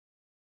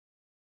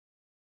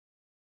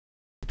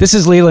This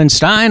is Leland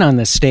Stein on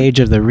the stage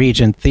of the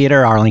Regent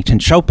Theater, Arlington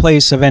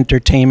Showplace of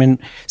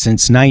Entertainment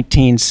since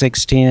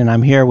 1916, and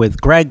I'm here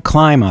with Greg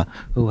Klyma,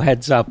 who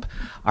heads up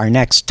our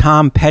next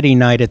Tom Petty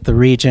night at the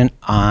Regent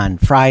on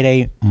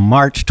Friday,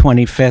 March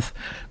 25th.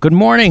 Good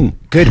morning.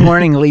 Good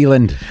morning,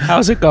 Leland.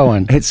 How's it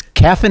going? It's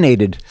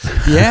caffeinated.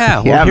 Yeah,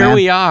 well, Yeah, here man.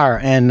 we are,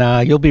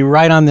 and you'll be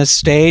right on this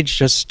stage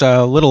just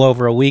a little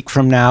over a week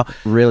from now.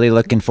 Really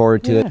looking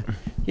forward to it.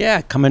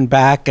 Yeah, coming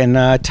back,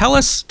 and tell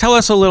us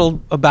a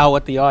little about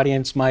what the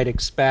audience might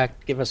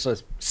expect. Give us a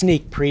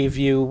sneak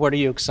preview. What are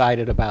you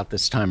excited about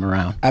this time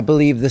around? I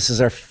believe this is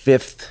our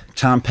 5th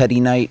Tom Petty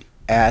night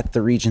at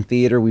the Regent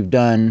Theater. We've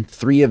done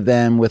 3 of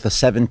them with a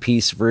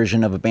 7-piece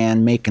version of a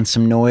band, Makin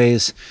Some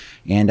Noise,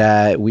 and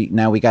we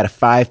got a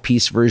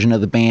 5-piece version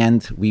of the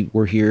band. We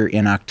were here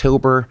in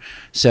October,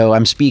 so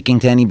I'm speaking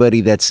to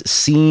anybody that's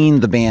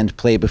seen the band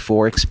play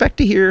before. Expect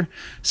to hear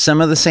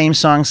some of the same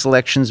song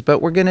selections, but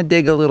we're going to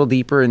dig a little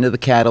deeper into the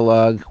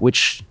catalog,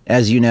 which,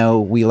 as you know,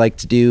 we like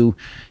to do.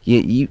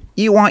 You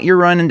want your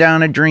Running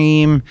Down a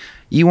Dream,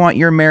 you want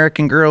your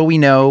American Girl, we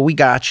know, we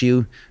got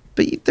you.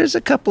 But there's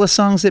a couple of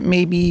songs that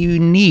maybe you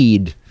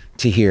need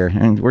to hear,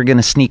 and we're going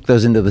to sneak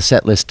those into the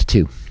set list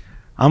too.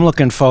 I'm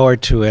looking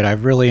forward to it.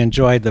 I've really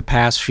enjoyed the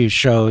past few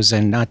shows.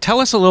 And tell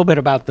us a little bit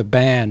about the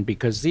band,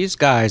 because these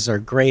guys are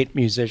great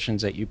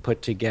musicians that you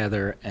put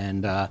together,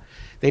 and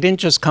they didn't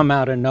just come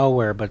out of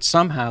nowhere, but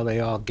somehow they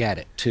all get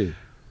it too.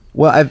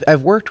 Well,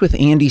 I've worked with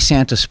Andy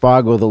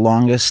Santaspago the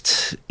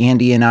longest.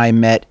 Andy and I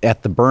met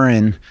at the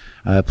Burren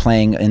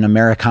playing an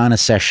Americana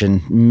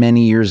session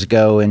many years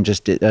ago, and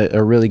just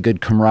a really good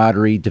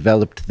camaraderie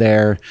developed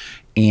there.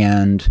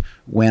 And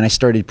when I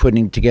started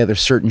putting together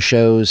certain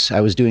shows,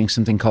 I was doing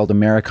something called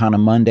Americana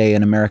Monday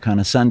and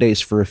Americana Sundays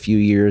for a few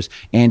years.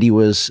 Andy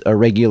was a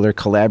regular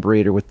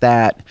collaborator with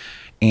that,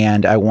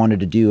 and I wanted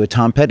to do a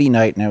Tom Petty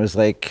night, and I was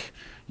like,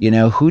 you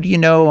know, who do you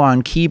know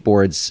on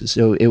keyboards?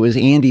 So it was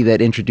Andy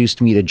that introduced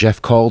me to Jeff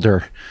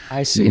Calder.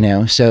 I see. You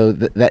know, so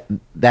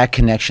that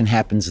connection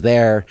happens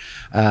there.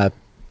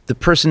 The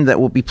person that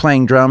will be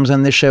playing drums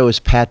on this show is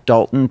Pat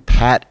Dalton.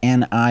 Pat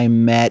and I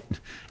met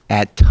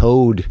at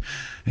Toad,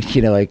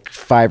 you know, like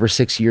 5 or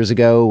 6 years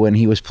ago when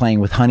he was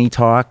playing with Honey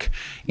Talk.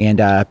 And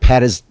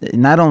Pat is,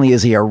 not only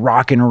is he a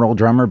rock and roll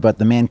drummer, but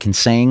the man can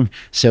sing,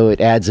 so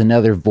it adds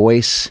another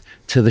voice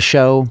to the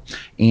show.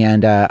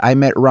 And I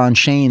met Ron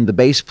Shane, the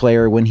bass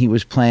player, when he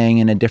was playing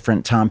in a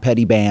different Tom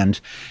Petty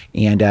band.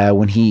 And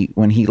when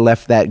he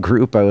left that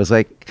group, I was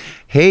like,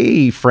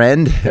 hey,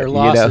 friend. Their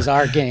loss is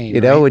our gain.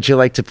 You know, right? would you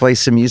like to play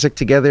some music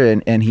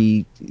together? And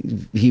he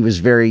was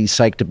very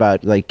psyched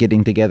about like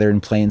getting together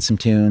and playing some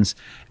tunes.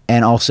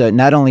 And also,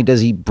 not only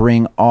does he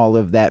bring all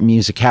of that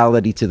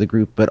musicality to the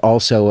group, but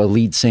also a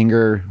lead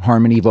singer,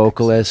 harmony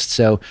vocalist.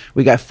 So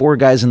we got 4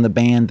 guys in the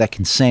band that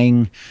can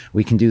sing.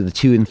 We can do the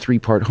 2- and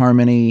 3-part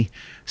harmony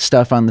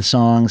stuff on the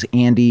songs.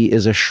 Andy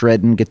is a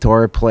shredding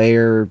guitar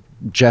player.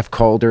 Jeff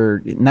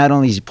Calder, not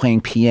only is he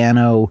playing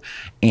piano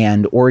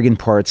and organ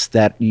parts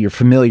that you're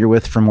familiar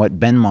with from what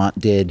Benmont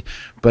did,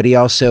 but he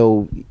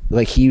also,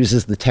 like, he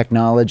uses the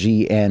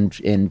technology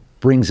and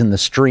brings in the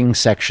string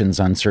sections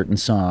on certain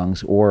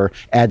songs, or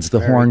adds the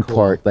Very horn cool.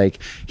 part. Like,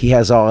 he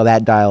has all of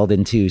that dialed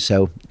in too.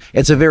 So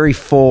it's a very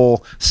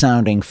full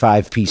sounding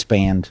 5-piece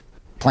band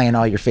playing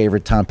all your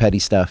favorite Tom Petty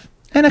stuff,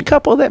 and a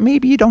couple that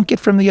maybe you don't get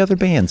from the other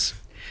bands.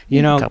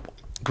 You know, Couple.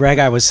 Greg,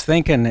 I was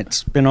thinking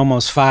it's been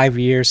almost 5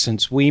 years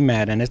since we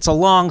met, and it's a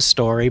long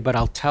story, but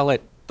I'll tell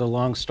it the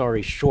long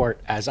story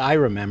short as I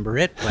remember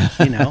it.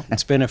 But, you know,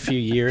 it's been a few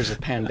years, a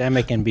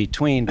pandemic in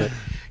between, but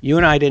you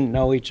and I didn't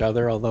know each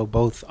other, although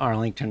both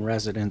Arlington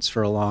residents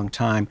for a long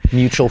time.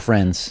 Mutual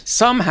friends.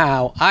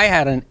 Somehow, I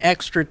had an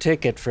extra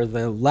ticket for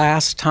the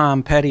last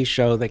Tom Petty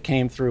show that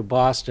came through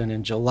Boston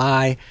in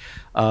July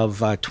of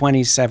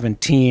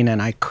 2017,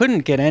 and I couldn't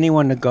get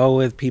anyone to go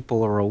with.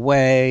 People are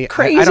away.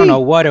 Crazy. I don't know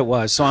what it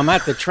was. So I'm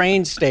at the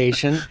train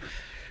station,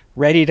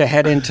 ready to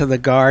head into the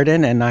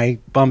garden, and I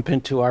bump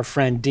into our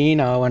friend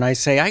Dino, and I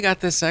say, I got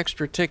this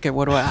extra ticket.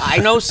 What do I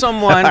know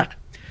someone,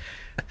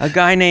 a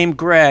guy named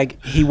Greg.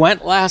 He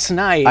went last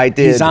night. I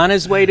did. He's on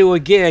his way to a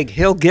gig.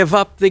 He'll give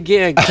up the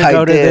gig to I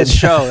go to this did.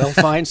 show. He'll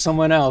find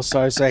someone else.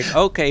 So I was like,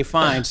 okay,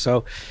 fine.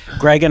 So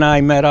Greg and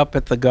I met up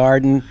at the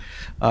garden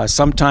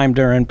sometime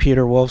during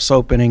Peter Wolf's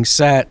opening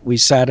set. We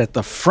sat at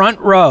the front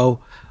row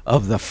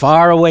of the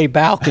faraway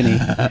balcony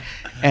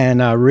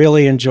and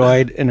really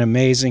enjoyed an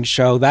amazing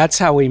show. That's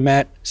how we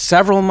met.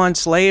 Several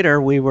months later,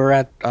 we were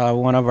at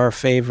one of our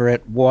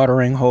favorite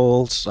watering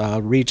holes,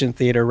 Regent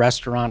Theater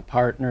restaurant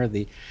partner,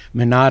 the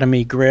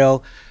Monotony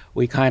Grill.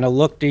 We kind of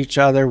looked at each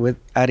other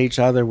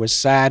with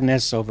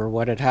sadness over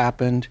what had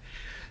happened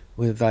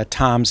with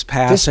Tom's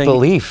passing.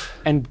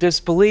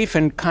 Disbelief.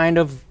 And kind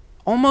of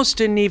almost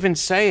didn't even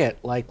say it,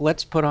 like,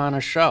 let's put on a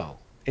show.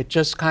 It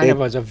just kind of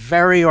was a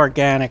very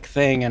organic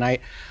thing, and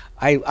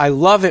I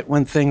love it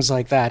when things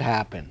like that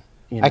happen.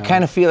 You know? I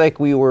kind of feel like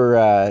we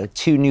were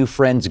 2 new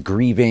friends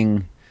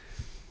grieving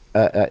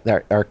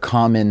our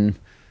common,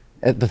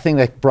 the thing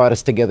that brought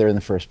us together in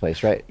the first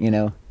place, right? You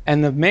know,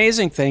 And the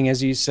amazing thing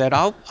is, you said,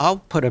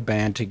 I'll put a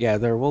band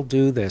together, we'll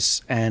do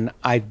this. And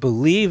I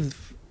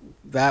believe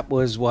that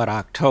was, what,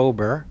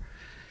 October?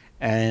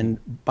 And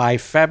by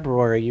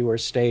February, you were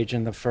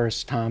staging the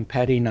first Tom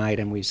Petty night,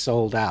 and we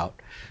sold out.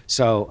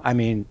 So, I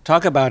mean,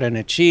 talk about an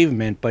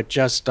achievement, but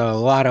just a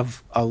lot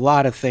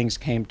of things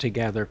came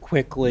together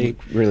quickly.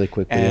 Really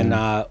quickly.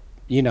 And,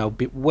 you know,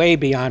 way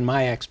beyond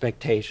my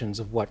expectations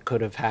of what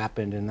could have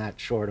happened in that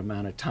short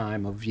amount of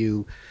time of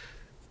you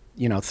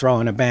know,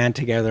 throwing a band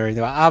together.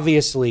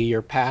 Obviously,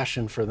 your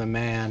passion for the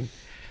man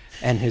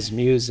and his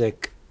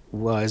music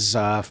was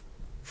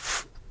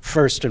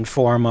first and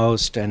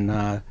foremost,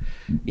 and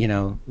you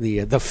know,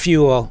 the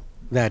fuel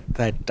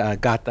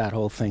that got that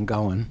whole thing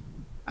going.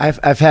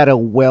 I've had a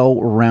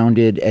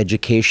well-rounded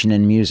education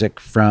in music,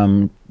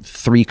 from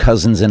 3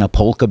 cousins in a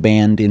polka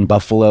band in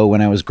Buffalo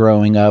when I was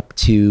growing up,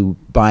 to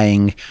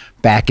buying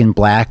Back in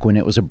Black when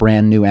it was a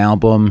brand new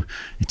album,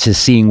 to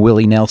seeing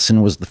Willie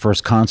Nelson was the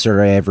first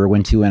concert I ever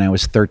went to when I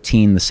was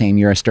 13, the same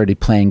year I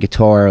started playing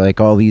guitar. Like,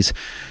 all these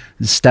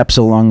steps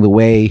along the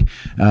way.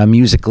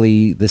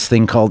 Musically, this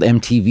thing called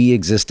MTV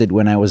existed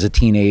when I was a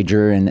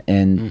teenager,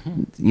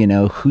 and you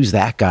know, who's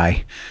that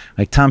guy?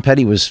 Like, Tom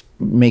Petty was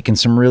making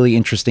some really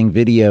interesting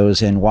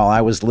videos, and while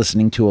I was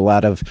listening to a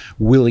lot of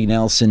Willie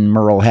Nelson,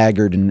 Merle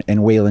Haggard, and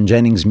Waylon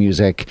Jennings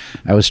music,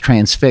 I was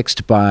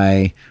transfixed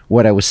by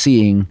what I was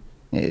seeing,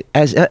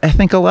 as I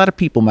think a lot of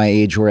people my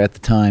age were at the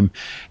time.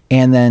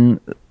 And then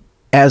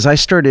as I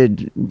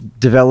started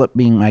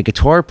developing my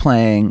guitar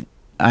playing,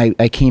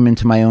 I came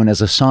into my own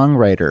as a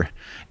songwriter.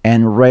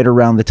 And right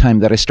around the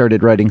time that I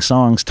started writing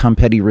songs, Tom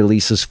Petty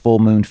releases Full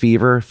Moon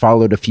Fever,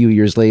 followed a few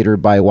years later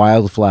by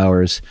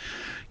Wildflowers.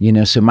 You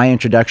know, so my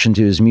introduction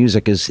to his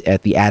music is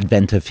at the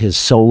advent of his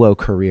solo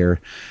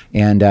career.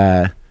 And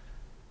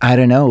I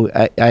don't know,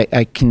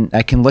 I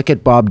can look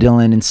at Bob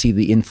Dylan and see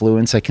the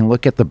influence. I can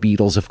look at the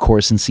Beatles, of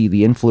course, and see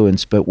the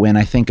influence. But when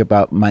I think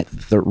about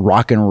the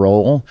rock and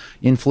roll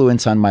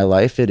influence on my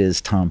life, it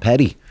is Tom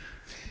Petty.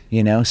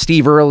 You know,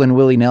 Steve Earle and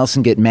Willie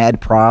Nelson get mad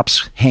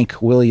props.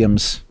 Hank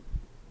Williams,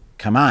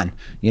 come on.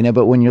 You know,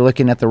 but when you're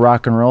looking at the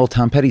rock and roll,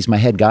 Tom Petty's my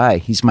head guy.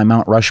 He's my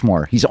Mount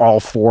Rushmore. He's all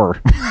 4.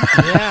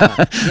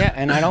 Yeah,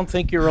 and I don't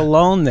think you're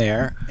alone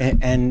there.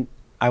 And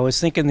I was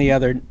thinking the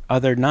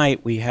other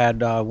night, we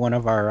had one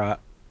of our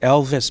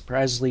Elvis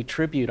Presley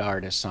tribute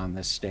artists on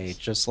this stage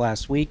just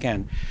last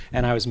weekend,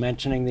 and I was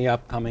mentioning the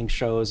upcoming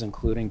shows,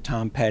 including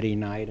Tom Petty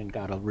Night, and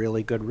got a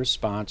really good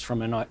response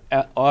from an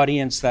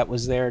audience that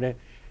was there to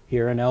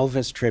hear an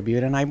Elvis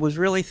tribute. And I was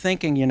really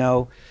thinking, you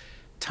know,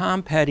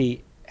 Tom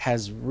Petty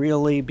has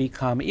really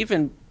become,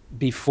 even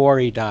before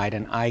he died,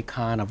 an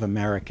icon of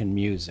American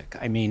music.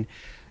 I mean,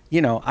 you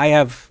know, I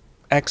have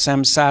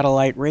XM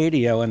satellite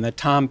radio, and the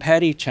Tom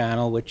Petty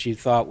channel, which you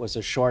thought was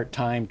a short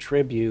time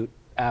tribute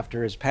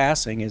after his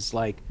passing, is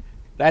like,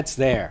 that's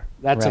there.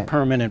 That's right. A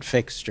permanent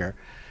fixture.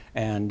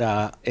 And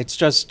it's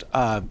just,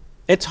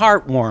 it's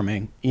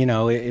heartwarming. You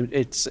know,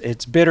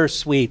 it's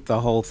bittersweet, the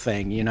whole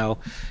thing. You know,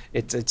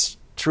 it's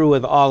true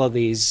with all of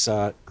these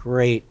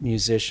great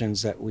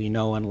musicians that we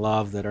know and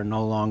love that are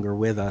no longer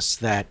with us,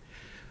 that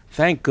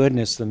thank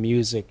goodness the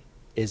music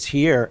is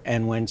here.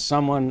 And when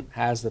someone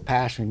has the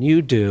passion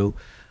you do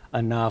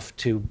enough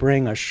to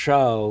bring a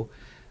show,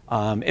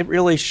 it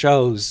really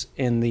shows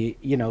in the,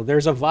 you know,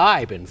 there's a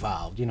vibe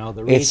involved. You know,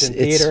 the Regent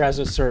Theater has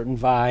a certain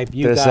vibe.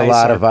 You there's guys a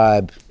lot of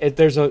vibe.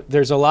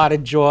 There's a lot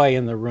of joy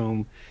in the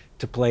room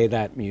to play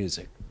that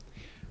music.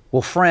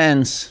 Well,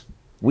 friends,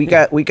 we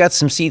got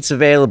some seats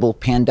available,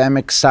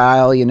 pandemic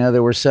style. You know,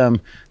 there were some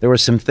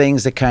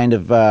things that kind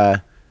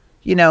of,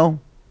 you know,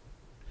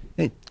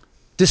 it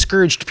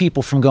discouraged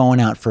people from going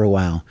out for a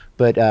while.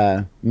 But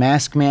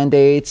mask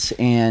mandates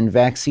and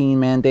vaccine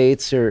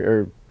mandates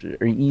are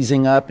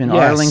easing up in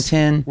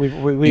Arlington. We've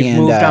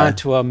moved on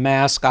to a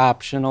mask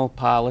optional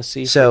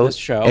policy for this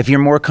show. If you're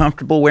more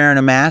comfortable wearing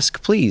a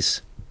mask,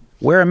 please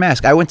wear a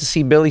mask. I went to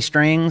see Billy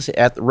Strings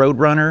at the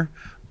Roadrunner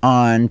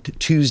on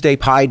Tuesday,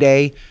 Pi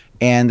Day,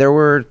 and there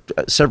were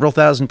several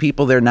thousand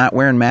people there not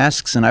wearing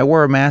masks, and I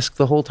wore a mask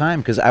the whole time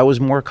because I was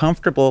more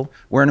comfortable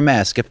wearing a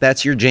mask. If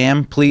that's your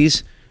jam,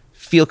 please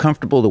feel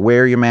comfortable to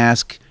wear your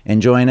mask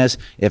and join us.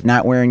 If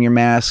not wearing your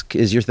mask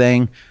is your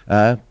thing,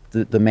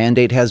 the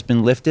mandate has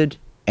been lifted,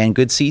 and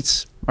good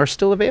seats are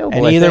still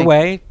available. And either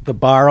way, the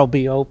bar will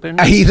be open.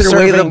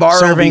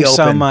 Serving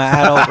some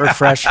adult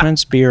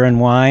refreshments, beer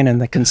and wine,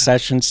 and the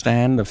concession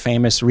stand, the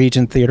famous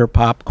Regent Theater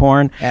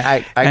popcorn.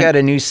 And I got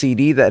a new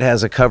CD that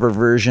has a cover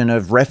version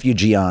of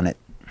Refugee on it.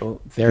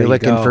 Oh, there you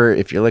go.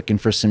 If you're looking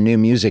for some new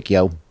music,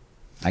 yo,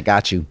 I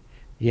got you.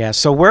 Yeah,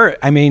 so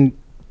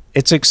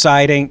it's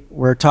exciting.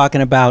 We're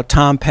talking about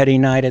Tom Petty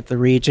Night at the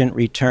Regent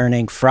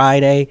returning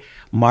Friday,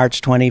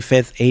 March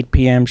 25th, 8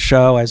 p.m.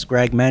 show, as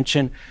Greg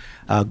mentioned.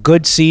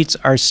 Good seats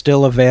are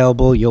still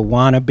available. You'll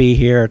want to be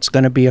here. It's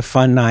going to be a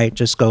fun night.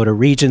 Just go to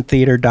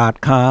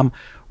regenttheater.com,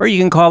 or you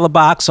can call the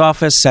box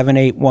office,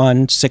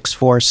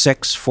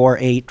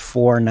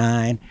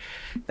 781-646-4849.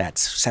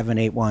 That's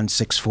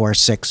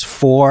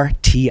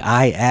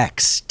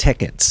 781-646-4TIX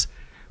tickets.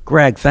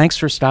 Greg, thanks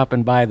for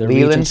stopping by the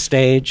Regent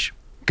stage.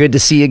 Good to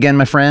see you again,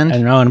 my friend.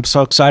 And I'm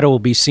so excited. We'll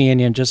be seeing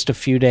you in just a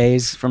few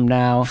days from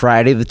now.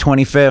 Friday the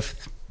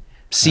 25th.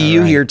 See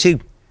you here too.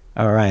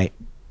 All right.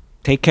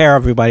 Take care,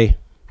 everybody.